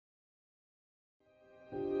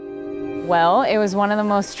Well, it was one of the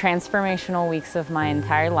most transformational weeks of my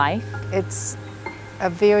entire life. It's a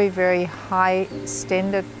very, very high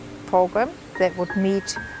standard program that would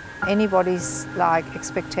meet anybody's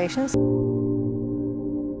expectations.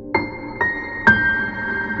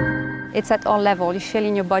 It's at all levels. You feel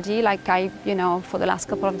in your body, for the last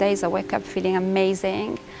couple of days I wake up feeling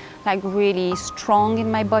amazing, really strong in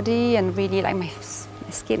my body, and really my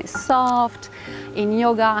skin is soft. In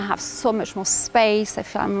yoga I have so much more space. I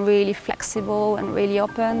feel I'm really flexible and really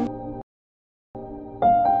open.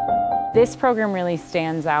 This program really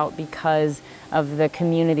stands out because of the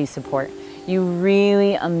community support. You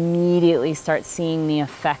really immediately start seeing the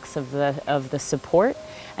effects of the support,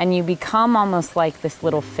 and you become almost like this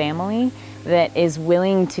little family that is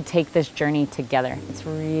willing to take this journey together. It's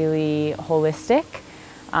really holistic,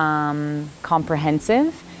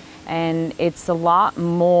 comprehensive, and it's a lot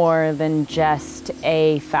more than just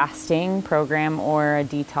a fasting program or a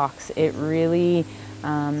detox. It really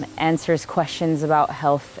answers questions about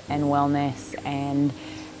health and wellness, and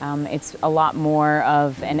it's a lot more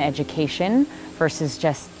of an education versus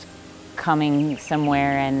just coming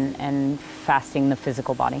somewhere and fasting the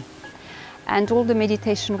physical body. And all the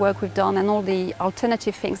meditation work we've done and all the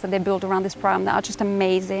alternative things that they build around this program that are just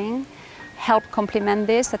amazing help complement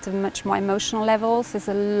this at a much more emotional level. So there's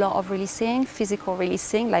a lot of releasing, physical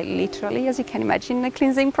releasing, literally, as you can imagine, in a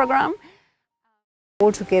cleansing program.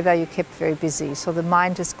 Altogether, you kept very busy, so the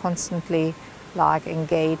mind is constantly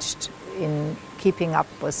engaged in keeping up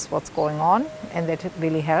with what's going on, and that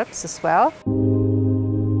really helps as well.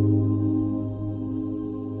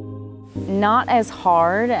 Not as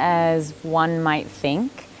hard as one might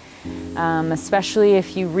think, especially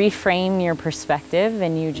if you reframe your perspective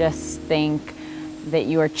and you just think that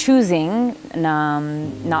you are choosing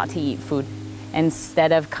not to eat food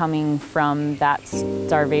instead of coming from that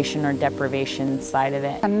starvation or deprivation side of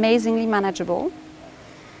it. Amazingly manageable.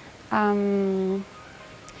 And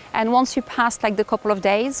once you pass the couple of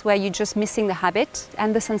days where you're just missing the habit,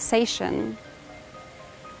 and the sensation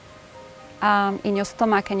in your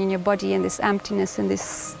stomach and in your body, and this emptiness and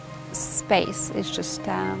this space is just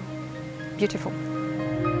beautiful.